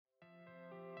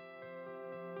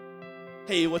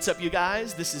Hey, what's up, you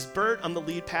guys? This is Bert. I'm the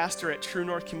lead pastor at True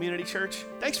North Community Church.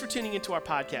 Thanks for tuning into our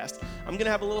podcast. I'm going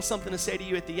to have a little something to say to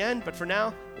you at the end, but for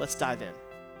now, let's dive in.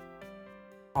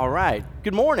 All right.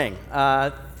 Good morning.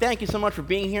 Thank you so much for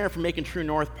being here and for making True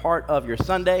North part of your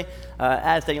Sunday.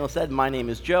 As Daniel said, my name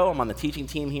is Joe. I'm on the teaching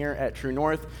team here at True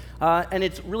North, and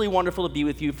it's really wonderful to be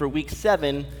with you for week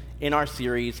 7 in our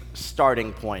series,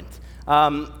 Starting Point.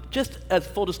 Just as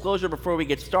full disclosure before we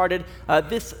get started,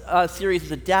 this series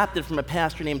is adapted from a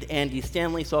pastor named Andy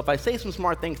Stanley, so if I say some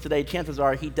smart things today, chances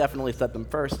are he definitely said them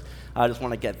first. I just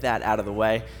want to get that out of the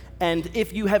way. And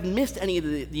if you have missed any of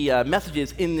the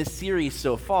messages in this series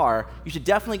so far, you should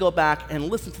definitely go back and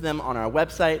listen to them on our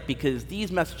website, because these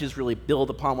messages really build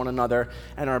upon one another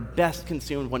and are best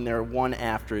consumed when they're one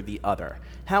after the other.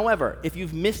 However, if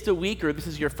you've missed a week or this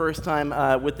is your first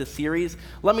time with the series,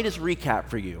 let me just recap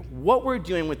for you. What we're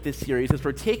doing with this series is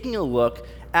we're taking a look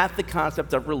at the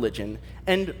concept of religion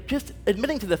and just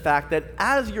admitting to the fact that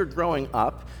as you're growing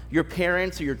up, your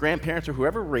parents or your grandparents or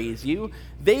whoever raised you,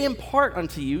 they impart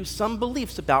unto you some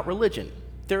beliefs about religion.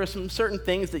 There are some certain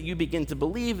things that you begin to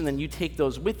believe, and then you take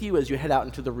those with you as you head out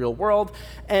into the real world,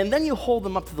 and then you hold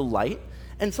them up to the light.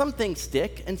 And some things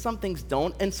stick, and some things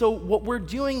don't. And so what we're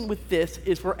doing with this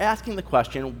is we're asking the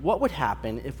question, what would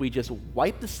happen if we just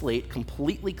wiped the slate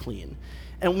completely clean,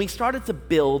 and we started to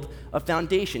build a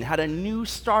foundation, had a new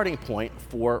starting point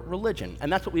for religion?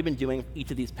 And that's what we've been doing each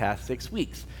of these past 6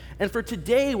 weeks. And for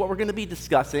today, what we're going to be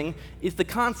discussing is the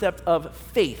concept of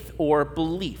faith or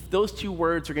belief. Those two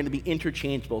words are going to be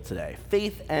interchangeable today,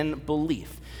 faith and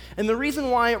belief. And the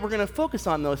reason why we're going to focus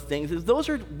on those things is those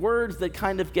are words that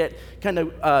get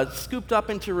scooped up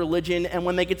into religion, and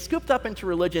when they get scooped up into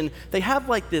religion, they have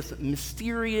like this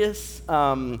mysterious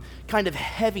kind of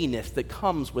heaviness that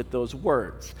comes with those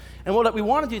words. And what we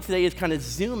want to do today is kind of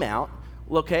zoom out,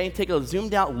 okay, take a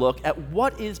zoomed out look at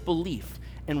what is belief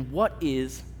and what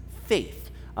is faith.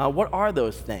 What are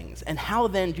those things, and how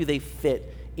then do they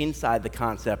fit inside the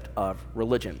concept of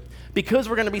religion? Because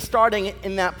we're going to be starting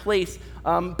in that place,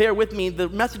 bear with me, the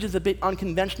message is a bit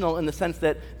unconventional in the sense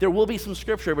that there will be some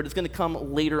scripture, but it's going to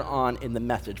come later on in the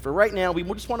message. For right now, we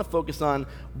just want to focus on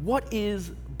what is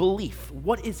belief?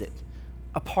 What is it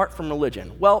apart from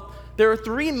religion? Well, there are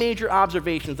 3 major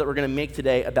observations that we're going to make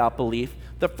today about belief.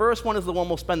 The first one is the one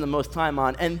we'll spend the most time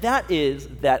on, and that is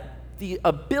that the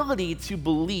ability to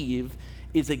believe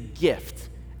is a gift,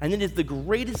 and it is the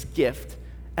greatest gift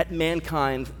at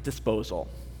mankind's disposal.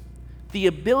 The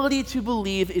ability to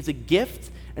believe is a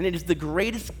gift, and it is the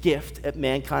greatest gift at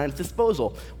mankind's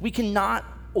disposal. We cannot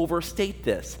overstate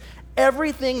this.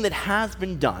 Everything that has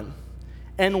been done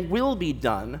and will be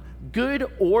done, good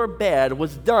or bad,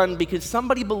 was done because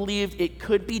somebody believed it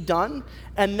could be done,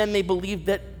 and then they believed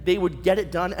that they would get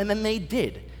it done, and then they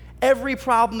did. Every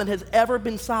problem that has ever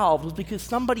been solved was because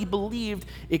somebody believed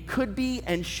it could be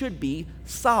and should be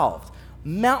solved.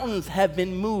 Mountains have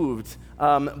been moved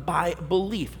by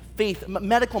belief, faith,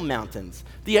 medical mountains.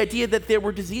 The idea that there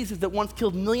were diseases that once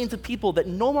killed millions of people that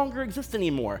no longer exist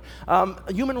anymore.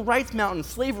 Human rights mountains,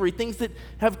 slavery, things that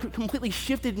have completely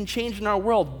shifted and changed in our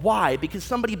world. Why? Because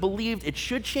somebody believed it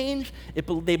should change,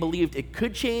 they believed it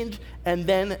could change, and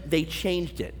then they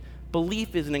changed it.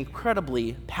 Belief is an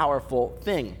incredibly powerful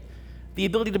thing. The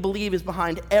ability to believe is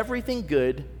behind everything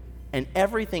good and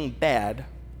everything bad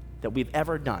that we've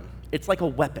ever done. It's like a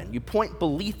weapon. You point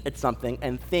belief at something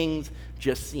and things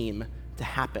just seem to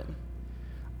happen.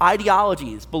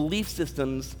 Ideologies, belief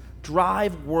systems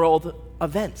drive world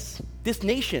events. This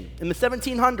nation in the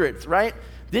 1700s, right?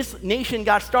 This nation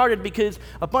got started because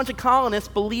a bunch of colonists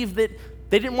believed that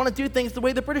they didn't want to do things the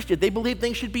way the British did. They believed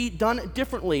things should be done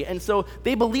differently. And so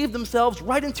they believed themselves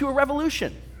right into a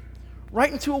revolution, right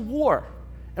into a war.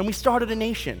 And we started a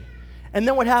nation. And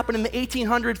then what happened in the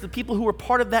 1800s, the people who were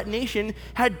part of that nation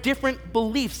had different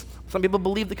beliefs. Some people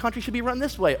believed the country should be run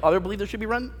this way. Others believed it should be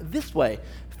run this way.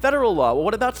 Federal law, well,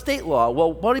 what about state law?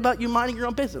 Well, what about you minding your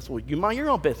own business? Well, you mind your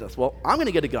own business. Well, I'm going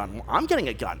to get a gun. Well, I'm getting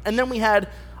a gun. And then we had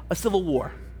a civil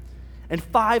war. And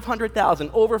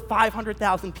over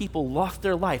 500,000 people lost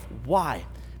their life. Why?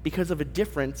 Because of a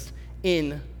difference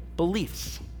in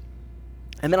beliefs.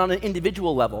 And then on an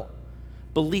individual level,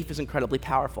 belief is incredibly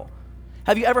powerful.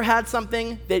 Have you ever had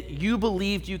something that you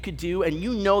believed you could do, and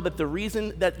you know that the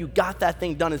reason that you got that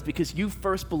thing done is because you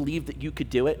first believed that you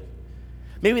could do it?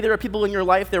 Maybe there are people in your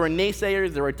life, there were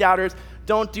naysayers, there were doubters.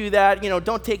 Don't do that,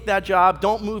 don't take that job,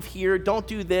 don't move here, don't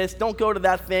do this, don't go to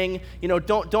that thing,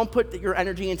 don't put your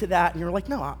energy into that. And you're like,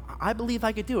 no, I believe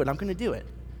I could do it, I'm gonna do it.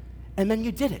 And then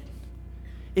you did it.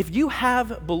 If you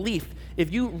have belief,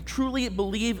 if you truly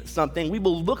believe something, we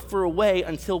will look for a way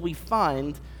until we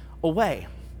find a way.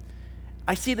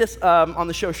 I see this on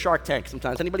the show Shark Tank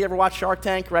sometimes. Anybody ever watch Shark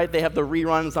Tank, right? They have the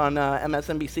reruns on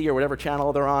MSNBC or whatever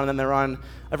channel they're on, and then they're on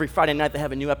every Friday night. They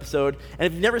have a new episode. And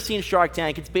if you've never seen Shark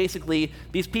Tank, it's basically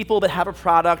these people that have a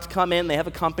product come in, they have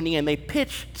a company, and they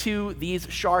pitch to these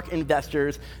shark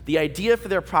investors the idea for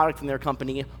their product and their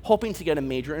company, hoping to get a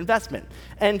major investment.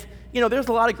 And there's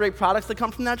a lot of great products that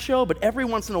come from that show, but every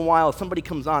once in a while, somebody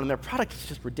comes on, and their product is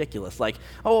just ridiculous. Like,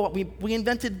 oh, we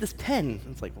invented this pen.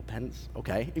 It's like, well, pens,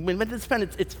 okay. We invented this pen.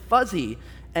 It's fuzzy,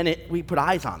 and we put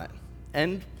eyes on it.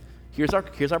 And here's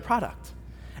our product.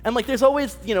 And like, there's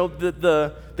always,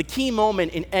 the key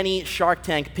moment in any Shark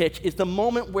Tank pitch is the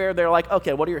moment where they're like,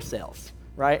 okay, what are your sales?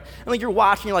 Right? And like, you're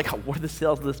watching, you're like, oh, what are the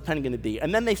sales of this pen going to be?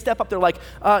 And then they step up, they're like,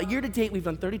 year to date, we've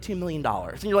done $32 million.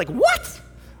 And you're like, what?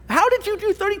 How did you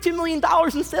do $32 million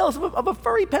in sales of a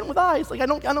furry pen with eyes? Like, I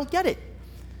don't get it.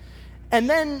 And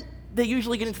then they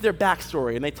usually get into their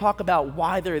backstory, and they talk about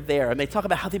why they're there, and they talk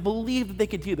about how they believe that they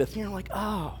could do this. And you're like,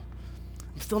 oh,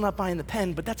 I'm still not buying the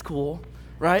pen, but that's cool,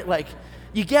 right? Like,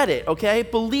 you get it, okay?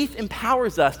 Belief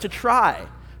empowers us to try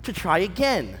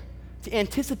again, to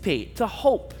anticipate, to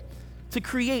hope, to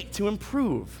create, to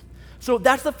improve. So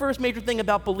that's the first major thing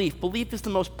about belief. Belief is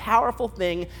the most powerful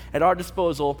thing at our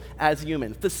disposal as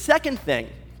humans. The second thing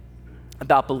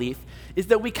about belief is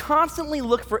that we constantly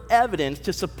look for evidence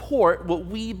to support what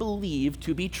we believe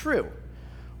to be true.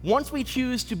 Once we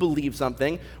choose to believe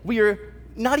something, we are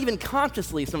not even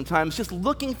consciously sometimes just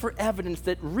looking for evidence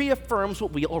that reaffirms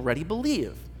what we already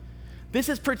believe. This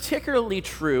is particularly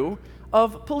true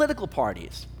of political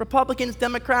parties. Republicans,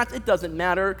 Democrats, it doesn't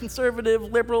matter. Conservative,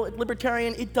 liberal,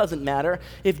 libertarian, it doesn't matter.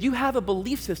 If you have a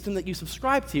belief system that you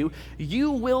subscribe to,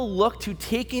 you will look to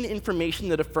take in information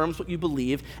that affirms what you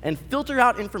believe and filter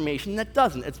out information that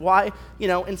doesn't. It's why,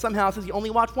 in some houses you only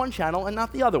watch one channel and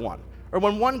not the other one. Or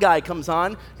when one guy comes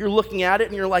on, you're looking at it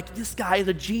and you're like, this guy is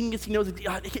a genius, he knows,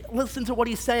 listen to what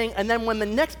he's saying. And then when the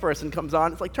next person comes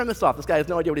on, it's like, turn this off. This guy has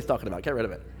no idea what he's talking about. Get rid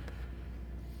of it.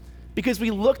 Because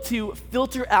we look to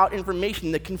filter out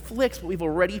information that conflicts what we've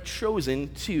already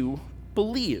chosen to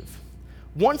believe.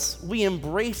 Once we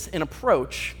embrace an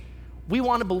approach, we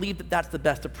want to believe that that's the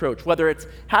best approach, whether it's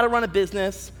how to run a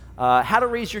business, how to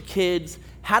raise your kids,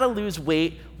 how to lose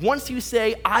weight. Once you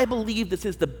say, I believe this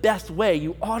is the best way,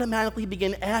 you automatically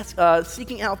begin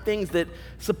seeking out things that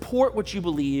support what you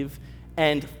believe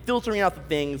and filtering out the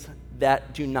things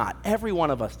that do not. Every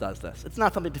one of us does this. It's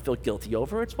not something to feel guilty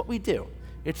over. It's what we do.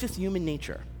 It's just human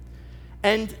nature.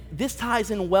 And this ties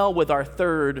in well with our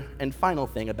third and final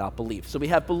thing about belief. So we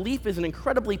have belief is an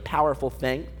incredibly powerful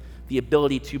thing, the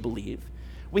ability to believe.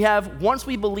 We have, once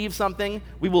we believe something,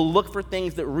 we will look for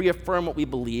things that reaffirm what we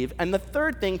believe. And the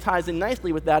third thing ties in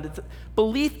nicely with that.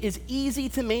 Belief is easy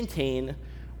to maintain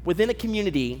within a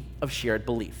community of shared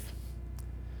belief.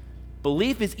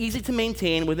 Belief is easy to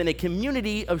maintain within a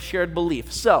community of shared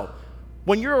belief. So,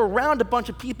 when you're around a bunch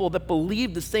of people that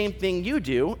believe the same thing you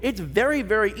do, it's very,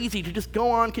 very easy to just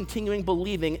go on continuing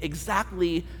believing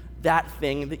exactly that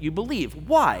thing that you believe.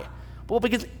 Why? Well,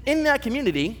 because in that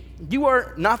community, you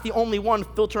are not the only one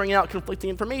filtering out conflicting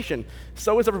information.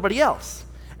 So is everybody else.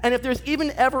 And if there's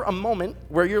even ever a moment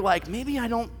where you're like, maybe I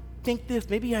don't think this,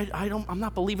 maybe I'm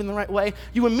not believing the right way,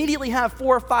 you immediately have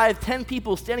 4, 5, 10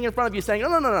 people standing in front of you saying,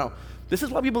 no. This is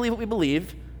why we believe what we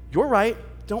believe. You're right.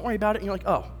 Don't worry about it. And you're like,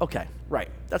 oh, okay, right.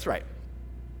 That's right.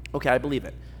 Okay, I believe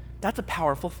it. That's a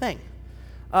powerful thing.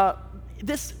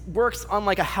 This works on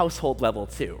like a household level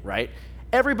too, right?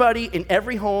 Everybody in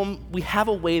every home, we have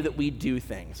a way that we do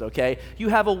things, okay? You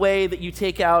have a way that you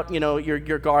take out,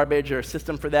 your garbage or a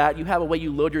system for that. You have a way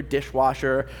you load your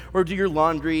dishwasher or do your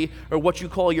laundry or what you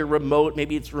call your remote.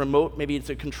 Maybe it's a remote, maybe it's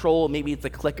a control, maybe it's a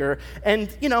clicker.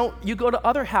 And, you go to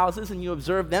other houses and you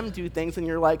observe them do things and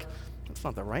you're like, that's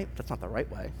not the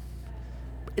right way.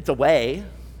 It's a way,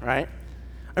 right?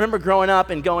 I remember growing up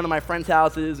and going to my friends'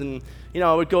 houses and,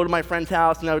 I would go to my friend's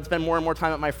house and I would spend more and more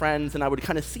time at my friends and I would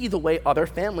kind of see the way other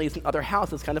families and other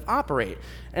houses kind of operate.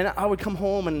 And I would come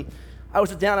home and I would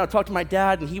sit down and I would talk to my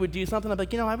dad and he would do something. I'd be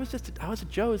like, I was at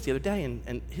Joe's the other day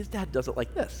and his dad does it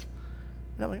like this.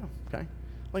 And I'm like, oh, okay.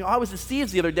 Like, I was at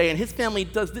Steve's the other day and his family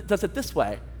does it this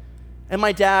way. And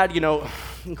my dad,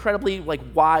 incredibly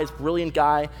wise, brilliant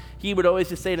guy, he would always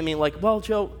just say to me well,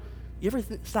 Joe, you ever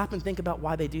stop and think about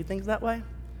why they do things that way? And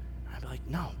I'd be like,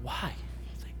 no, why?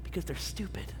 He's like, because they're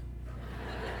stupid.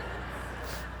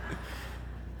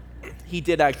 He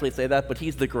did actually say that, but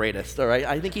he's the greatest, all right?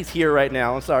 I think he's here right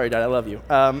now. I'm sorry, Dad, I love you.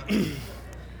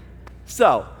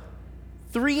 So,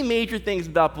 3 major things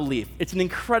about belief. It's an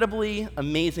incredibly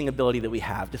amazing ability that we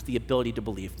have, just the ability to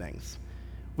believe things.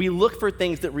 We look for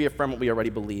things that reaffirm what we already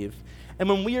believe. And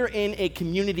when we are in a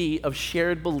community of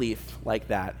shared belief like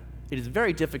that, it is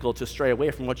very difficult to stray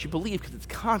away from what you believe because it's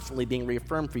constantly being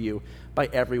reaffirmed for you by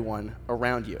everyone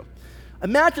around you.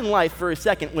 Imagine life for a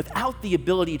second without the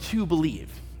ability to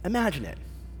believe. Imagine it.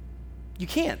 You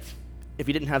can't if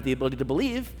you didn't have the ability to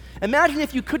believe. Imagine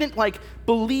if you couldn't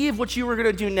believe what you were going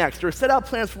to do next or set out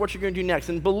plans for what you're going to do next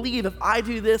and believe if I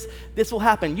do this, this will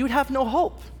happen. You'd have no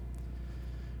hope.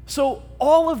 So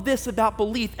all of this about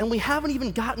belief, and we haven't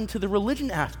even gotten to the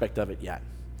religion aspect of it yet.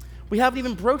 We haven't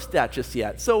even broached that just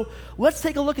yet. So let's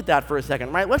take a look at that for a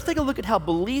second, right? Let's take a look at how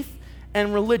belief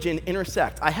and religion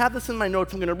intersect. I have this in my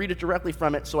notes. I'm going to read it directly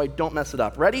from it so I don't mess it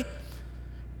up. Ready?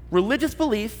 Religious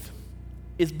belief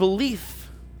is belief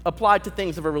applied to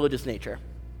things of a religious nature.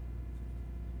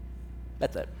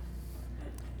 That's it.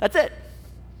 That's it.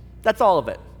 That's all of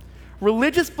it.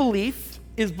 Religious belief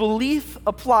is belief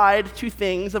applied to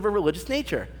things of a religious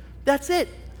nature. That's it.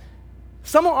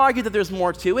 Some will argue that there's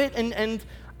more to it, and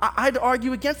I'd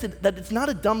argue against it, that it's not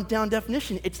a dumbed down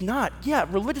definition. It's not. Yeah,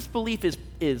 religious belief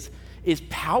is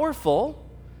powerful.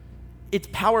 It's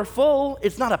powerful.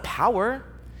 It's not a power.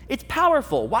 It's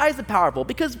powerful. Why is it powerful?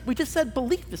 Because we just said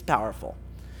belief is powerful.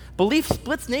 Belief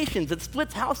splits nations. It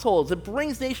splits households. It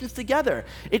brings nations together.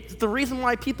 It's the reason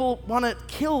why people want to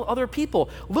kill other people.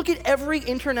 Look at every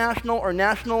international or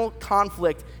national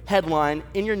conflict headline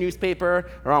in your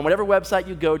newspaper or on whatever website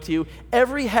you go to.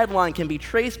 Every headline can be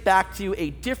traced back to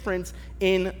a difference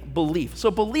in belief.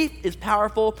 So belief is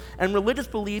powerful, and religious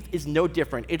belief is no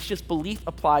different. It's just belief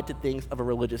applied to things of a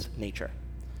religious nature.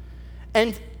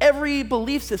 And every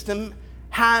belief system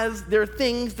has their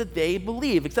things that they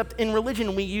believe, except in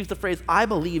religion we use the phrase, I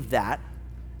believe that,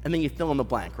 and then you fill in the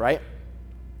blank, right?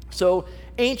 So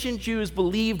ancient Jews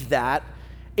believed that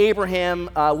Abraham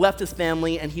left his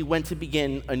family and he went to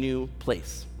begin a new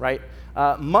place, right?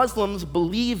 Muslims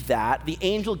believe that the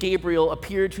angel Gabriel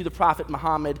appeared to the prophet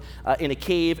Muhammad in a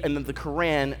cave, and that the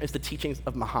Quran is the teachings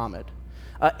of Muhammad.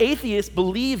 Atheists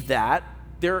believe that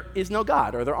there is no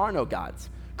God, or there are no gods.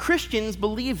 Christians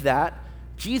believe that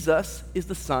Jesus is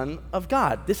the Son of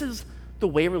God. This is the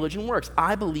way religion works.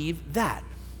 I believe that.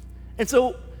 And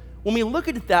so when we look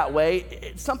at it that way,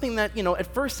 it's something that,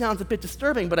 at first sounds a bit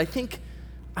disturbing, but I think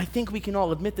we can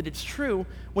all admit that it's true.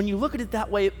 When you look at it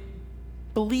that way,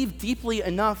 believe deeply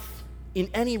enough in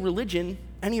any religion,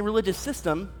 any religious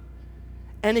system,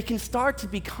 and it can start to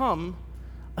become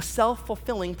a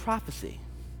self-fulfilling prophecy.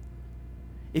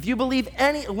 If you believe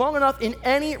long enough in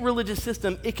any religious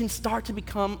system, it can start to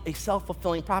become a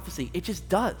self-fulfilling prophecy. It just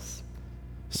does.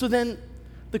 So then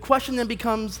the question then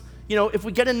becomes, if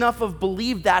we get enough of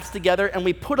believe that's together and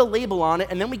we put a label on it,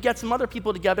 and then we get some other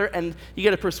people together and you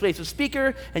get a persuasive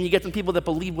speaker and you get some people that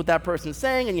believe what that person's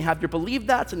saying, and you have your believe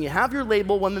that's and you have your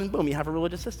label, well, then boom, you have a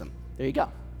religious system. There you go.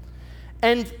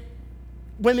 And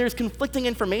when there's conflicting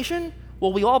information,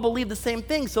 well, we all believe the same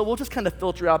thing, so we'll just kind of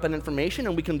filter out that information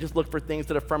and we can just look for things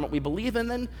that affirm what we believe,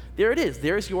 and then there it is.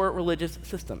 There's your religious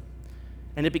system.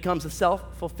 And it becomes a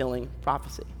self-fulfilling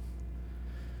prophecy.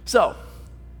 So,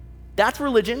 that's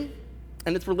religion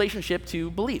and its relationship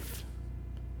to belief.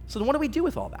 So then what do we do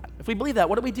with all that? If we believe that,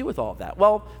 what do we do with all of that?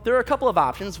 Well, there are a couple of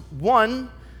options.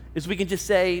 One is we can just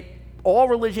say, all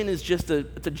religion is just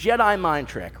it's a Jedi mind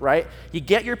trick, right? You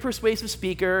get your persuasive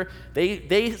speaker, they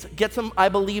get some I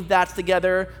believe that's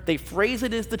together, they phrase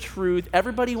it as the truth,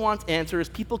 everybody wants answers,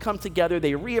 people come together,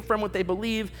 they reaffirm what they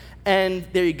believe, and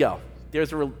there you go.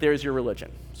 There's your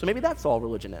religion. So maybe that's all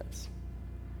religion is.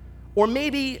 Or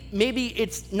maybe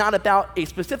it's not about a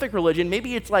specific religion.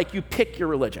 Maybe it's like you pick your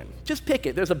religion. Just pick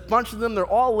it. There's a bunch of them. They're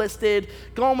all listed.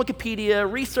 Go on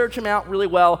Wikipedia, research them out really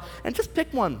well, and just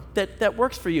pick one that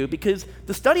works for you, because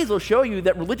the studies will show you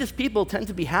that religious people tend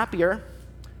to be happier.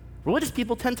 Religious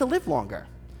people tend to live longer.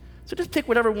 So just pick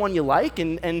whatever one you like,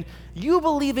 and you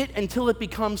believe it until it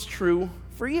becomes true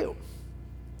for you.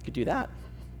 You could do that.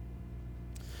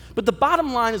 But the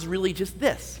bottom line is really just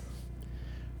this.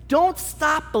 Don't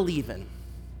stop believing.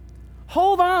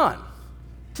 Hold on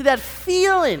to that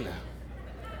feeling.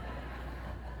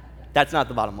 That's not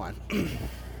the bottom line.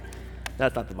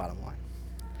 That's not the bottom line.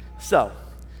 So,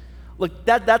 look,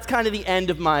 that's kind of the end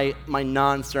of my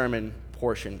non-sermon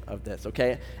portion of this,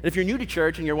 okay? And if you're new to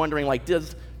church and you're wondering,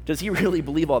 does he really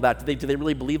believe all that? Do they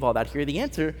really believe all that here? The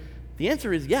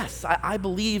answer is yes. I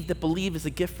believe that believe is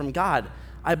a gift from God.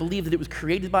 I believe that it was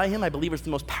created by him. I believe it's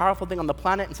the most powerful thing on the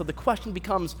planet. And so the question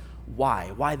becomes,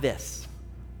 why? Why this?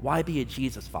 Why be a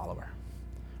Jesus follower?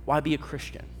 Why be a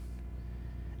Christian?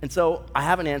 And so I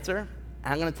have an answer,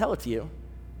 and I'm going to tell it to you,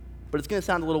 but it's going to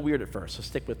sound a little weird at first, so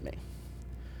stick with me.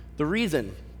 The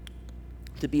reason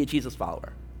to be a Jesus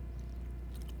follower,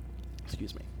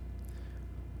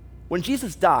 When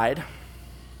Jesus died,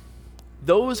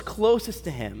 those closest to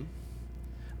him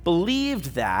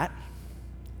believed that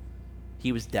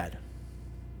he was dead.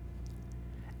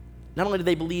 Not only did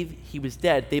they believe he was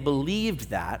dead, they believed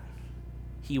that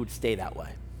he would stay that way.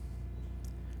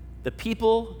 The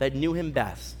people that knew him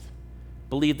best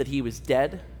believed that he was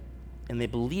dead, and they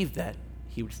believed that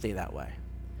he would stay that way.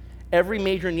 Every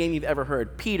major name you've ever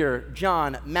heard, Peter,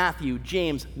 John, Matthew,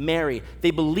 James, Mary,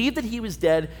 they believed that he was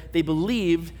dead. They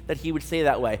believed that he would stay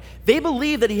that way. They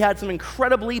believed that he had some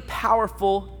incredibly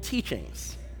powerful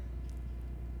teachings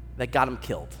that got him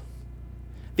killed.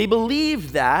 They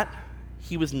believed that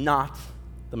he was not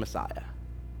the Messiah.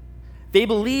 They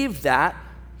believed that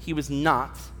he was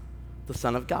not the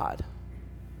Son of God.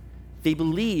 They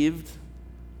believed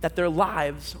that their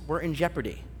lives were in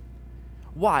jeopardy.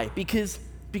 Why? Because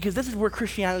this is where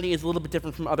Christianity is a little bit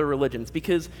different from other religions.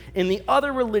 Because in the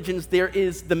other religions, there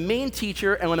is the main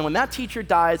teacher, and when that teacher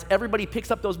dies, everybody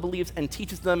picks up those beliefs and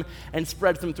teaches them and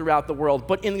spreads them throughout the world.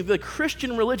 But in the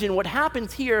Christian religion, what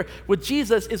happens here with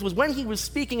Jesus was when he was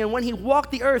speaking and when he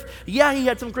walked the earth, yeah, he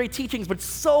had some great teachings, but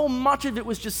so much of it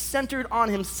was just centered on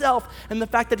himself and the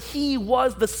fact that he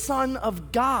was the Son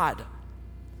of God.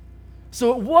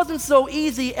 So it wasn't so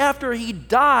easy after he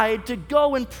died to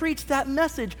go and preach that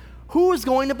message. Who is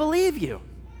going to believe you?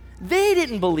 They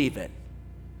didn't believe it.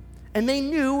 And they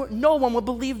knew no one would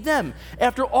believe them.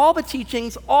 After all the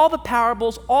teachings, all the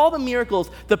parables, all the miracles,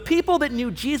 the people that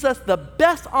knew Jesus the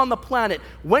best on the planet,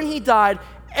 when he died,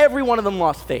 every one of them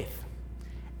lost faith.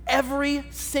 Every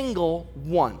single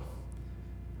one.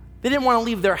 They didn't want to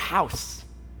leave their house.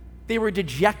 They were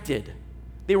dejected.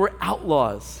 They were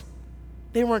outlaws.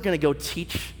 They weren't going to go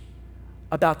teach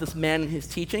about this man and his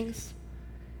teachings.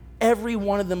 Every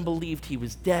one of them believed he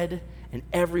was dead, and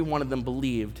every one of them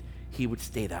believed he would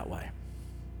stay that way.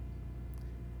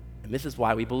 And this is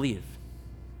why we believe.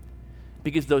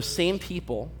 Because those same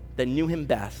people that knew him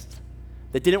best,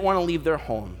 that didn't want to leave their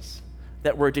homes,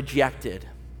 that were dejected,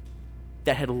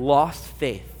 that had lost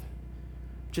faith,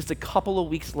 just a couple of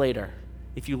weeks later,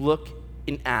 if you look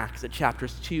in Acts at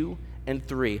chapters 2 and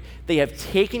 3, they have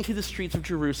taken to the streets of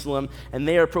Jerusalem, and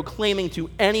they are proclaiming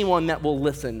to anyone that will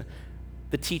listen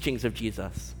the teachings of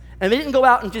Jesus. And they didn't go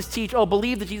out and just teach,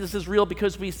 believe that Jesus is real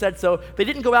because we said so. They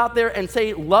didn't go out there and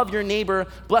say, love your neighbor,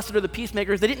 blessed are the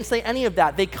peacemakers. They didn't say any of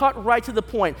that. They cut right to the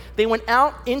point. They went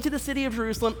out into the city of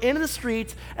Jerusalem, into the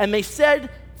streets, and they said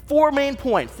 4 main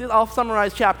points. I'll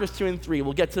summarize chapters 2 and 3.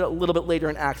 We'll get to it a little bit later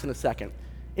in Acts in a second.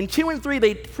 In 2 and 3,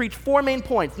 they preach 4 main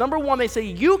points. Number 1, they say,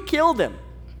 you killed him.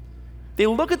 They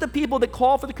look at the people that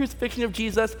call for the crucifixion of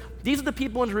Jesus. These are the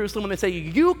people in Jerusalem, and they say,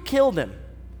 you killed him.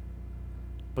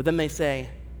 But then they say,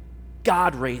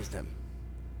 God raised him.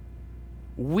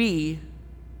 We,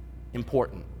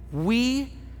 important,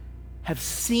 we have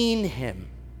seen him.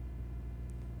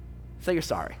 Say you're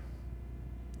sorry.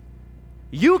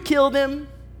 You killed him,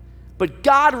 but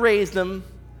God raised him.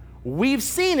 We've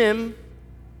seen him.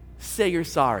 Say you're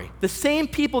sorry. The same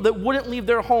people that wouldn't leave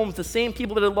their homes, the same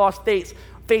people that had lost faith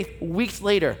weeks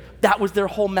later, that was their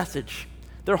whole message.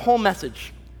 Their whole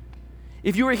message.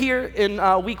 If you were here in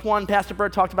week 1, Pastor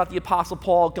Bert talked about the Apostle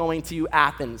Paul going to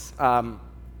Athens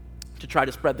to try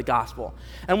to spread the gospel.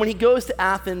 And when he goes to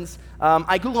Athens,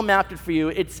 I Google mapped it for you.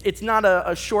 It's not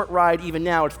a short ride even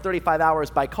now. It's 35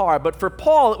 hours by car. But for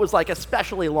Paul, it was like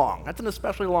especially long. That's an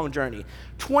especially long journey.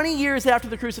 20 years after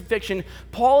the crucifixion,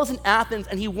 Paul is in Athens,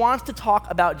 and he wants to talk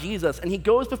about Jesus. And he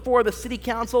goes before the city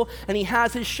council, and he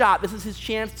has his shot. This is his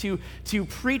chance to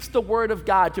preach the word of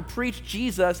God, to preach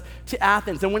Jesus to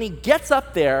Athens. And when he gets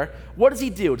up there, what does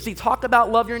he do? Does he talk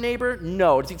about love your neighbor?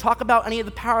 No. Does he talk about any of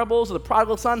the parables or the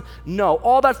prodigal son? No.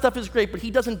 All that stuff is great, but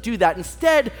he doesn't do that.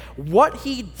 Instead, what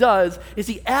he does is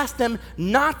he asks them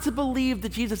not to believe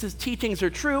that Jesus' teachings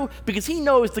are true, because he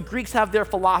knows the Greeks have their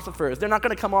philosophers. They're not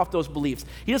going to come off those beliefs.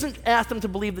 He doesn't ask them to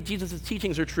believe that Jesus'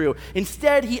 teachings are true.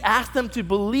 Instead, he asks them to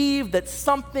believe that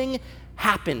something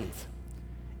happened.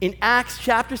 In Acts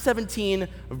chapter 17,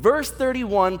 verse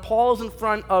 31, Paul's in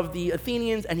front of the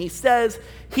Athenians, and he says,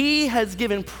 he has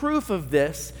given proof of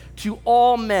this to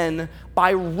all men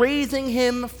by raising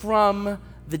him from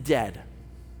the dead.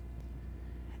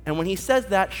 And when he says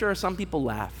that, sure, some people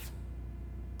laugh.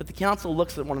 But the council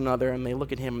looks at one another, and they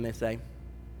look at him, and they say,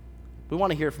 we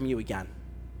want to hear from you again.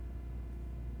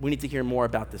 We need to hear more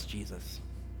about this Jesus.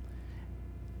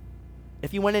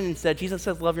 If you went in and said, Jesus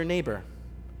says, love your neighbor,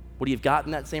 would he have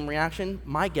gotten that same reaction?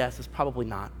 My guess is probably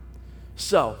not.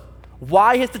 So,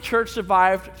 Why has the church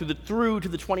survived through to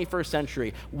the 21st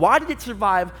century? Why did it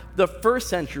survive the first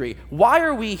century? Why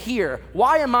are we here?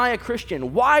 Why am I a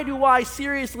Christian? Why do I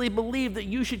seriously believe that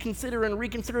you should consider and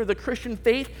reconsider the Christian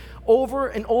faith over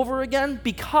and over again?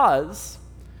 Because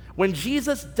when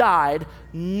Jesus died,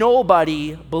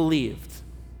 nobody believed.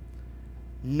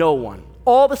 No one.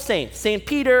 All the saints, St.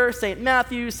 Peter, St.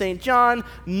 Matthew, St. John,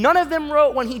 none of them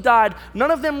wrote when he died.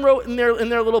 None of them wrote in their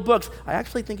little books, I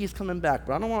actually think he's coming back,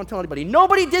 but I don't want to tell anybody.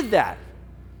 Nobody did that.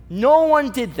 No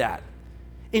one did that.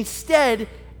 Instead,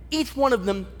 each one of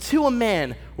them, to a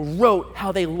man, wrote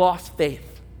how they lost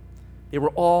faith. They were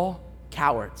all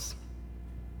cowards.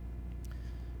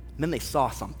 And then they saw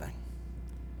something.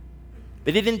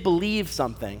 They didn't believe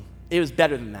something. It was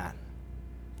better than that.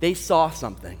 They saw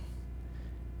something.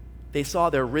 They saw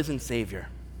their risen Savior.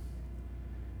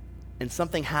 And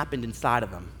something happened inside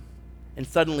of them. And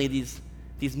suddenly these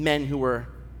men who were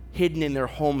hidden in their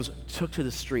homes took to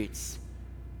the streets,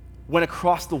 went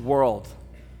across the world.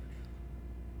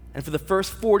 And for the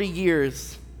first 40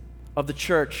 years of the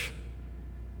church,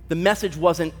 the message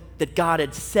wasn't that God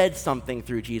had said something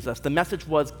through Jesus. The message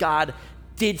was God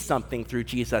did something through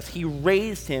Jesus. He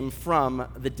raised him from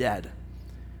the dead.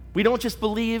 We don't just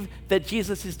believe that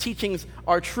Jesus' teachings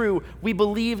are true. We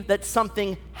believe that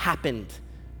something happened.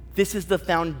 This is the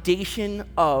foundation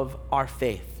of our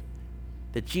faith,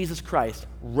 that Jesus Christ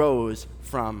rose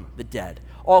from the dead.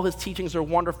 All his teachings are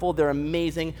wonderful. They're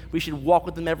amazing. We should walk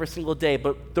with them every single day.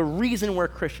 But the reason we're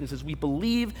Christians is we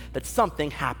believe that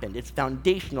something happened. It's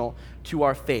foundational to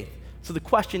our faith. So the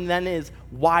question then is,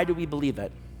 why do we believe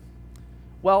it?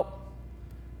 Well,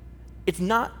 it's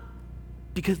not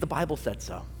because the Bible said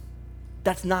so.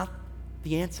 That's not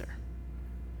the answer.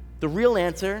 The real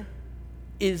answer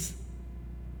is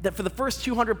that for the first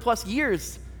 200 plus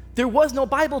years, there was no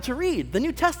Bible to read. The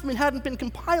New Testament hadn't been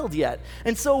compiled yet.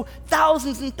 And so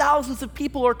thousands and thousands of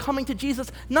people are coming to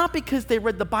Jesus, not because they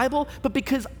read the Bible, but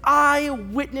because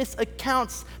eyewitness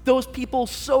accounts, those people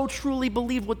so truly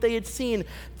believed what they had seen.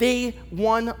 They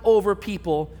won over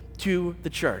people to the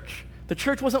church. The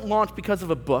church wasn't launched because of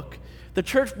a book. The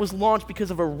church was launched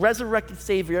because of a resurrected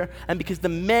Savior and because the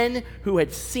men who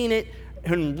had seen it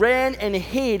and ran and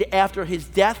hid after his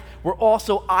death were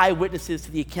also eyewitnesses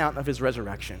to the account of his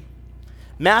resurrection.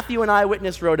 Matthew, an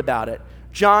eyewitness, wrote about it.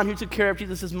 John, who took care of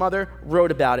Jesus' mother,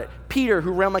 wrote about it. Peter,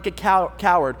 who ran like a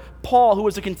coward. Paul, who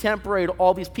was a contemporary to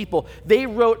all these people. They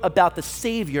wrote about the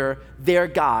Savior, their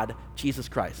God, Jesus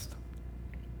Christ.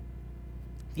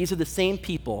 These are the same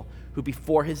people who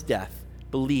before his death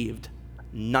believed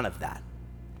none of that.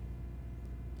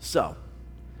 So,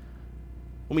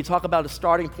 when we talk about a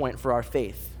starting point for our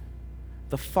faith,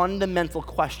 the fundamental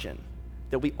question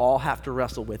that we all have to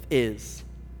wrestle with is,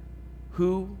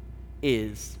 who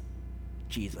is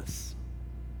Jesus?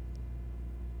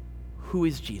 Who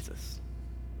is Jesus?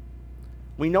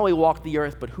 We know he walked the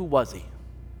earth, but who was he?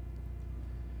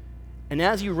 And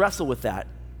as you wrestle with that,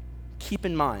 keep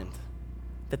in mind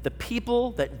that the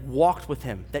people that walked with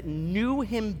him, that knew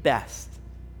him best,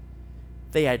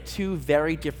 they had two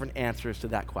very different answers to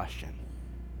that question: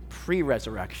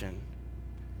 pre-resurrection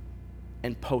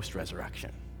and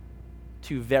post-resurrection.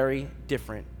 Two very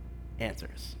different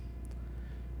answers.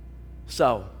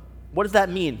 So, what does that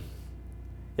mean?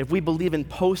 If we believe in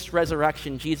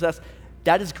post-resurrection Jesus,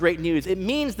 that is great news. It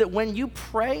means that when you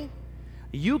pray,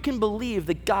 you can believe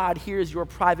that God hears your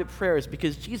private prayers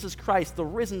because Jesus Christ, the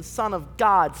risen Son of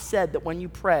God, said that when you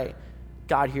pray,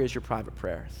 God hears your private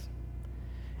prayers.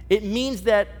 It means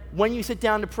that when you sit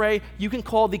down to pray, you can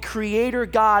call the Creator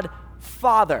God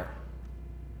Father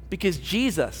because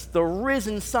Jesus, the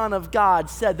risen Son of God,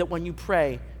 said that when you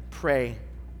pray, pray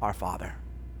our Father.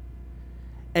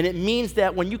 And it means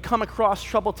that when you come across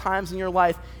troubled times in your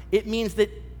life, it means that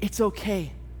it's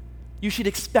okay. You should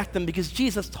expect them because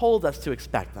Jesus told us to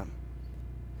expect them.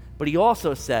 But he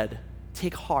also said,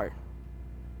 take heart,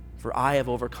 for I have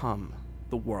overcome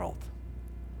the world.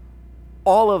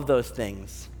 All of those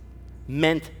things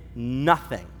meant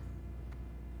nothing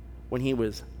when he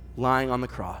was lying on the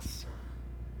cross,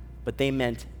 but they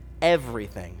meant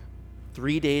everything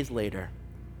 3 days later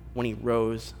when he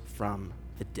rose from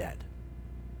the dead.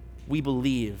 We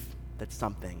believe that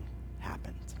something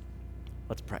happened.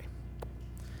 Let's pray.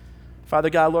 Father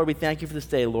God, Lord, we thank you for this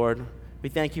day, Lord. We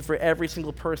thank you for every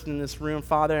single person in this room,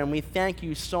 Father, and we thank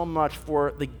you so much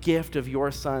for the gift of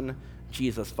your Son,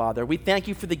 Jesus, Father. We thank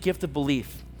you for the gift of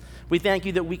belief. We thank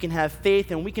you that we can have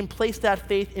faith and we can place that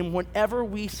faith in whatever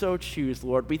we so choose,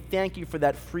 Lord. We thank you for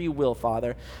that free will,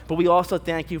 Father. But we also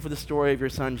thank you for the story of your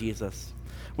Son, Jesus.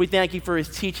 We thank you for his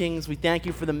teachings. We thank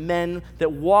you for the men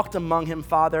that walked among him,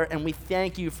 Father, and we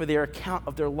thank you for their account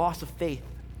of their loss of faith.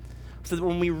 So that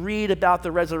when we read about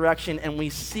the resurrection and we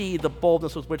see the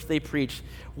boldness with which they preach,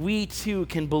 we too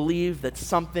can believe that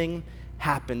something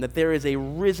happened, that there is a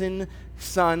risen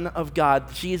Son of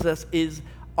God. Jesus is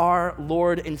our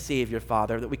Lord and Savior,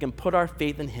 Father, that we can put our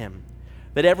faith in him,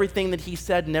 that everything that he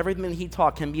said and everything that he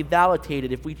taught can be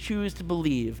validated if we choose to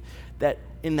believe that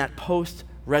in that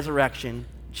post-resurrection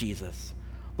Jesus.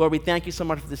 Lord, we thank you so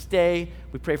much for this day.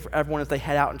 We pray for everyone as they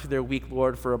head out into their week,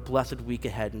 Lord, for a blessed week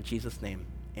ahead. In Jesus' name,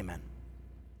 amen.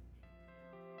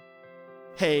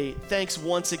 Hey, thanks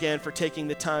once again for taking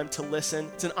the time to listen.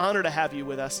 It's an honor to have you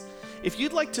with us. If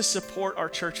you'd like to support our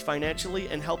church financially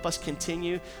and help us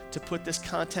continue to put this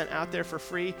content out there for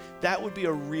free, that would be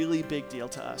a really big deal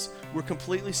to us. We're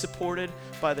completely supported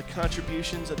by the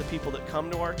contributions of the people that come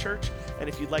to our church. And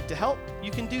if you'd like to help,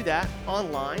 you can do that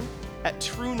online at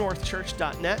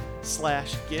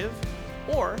truenorthchurch.net/give,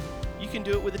 or you can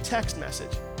do it with a text message.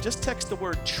 Just text the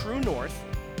word True North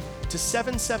to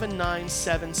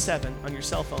 77977 on your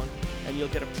cell phone, and you'll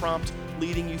get a prompt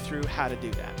leading you through how to do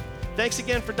that. Thanks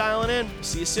again for dialing in.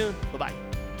 See you soon. Bye-bye.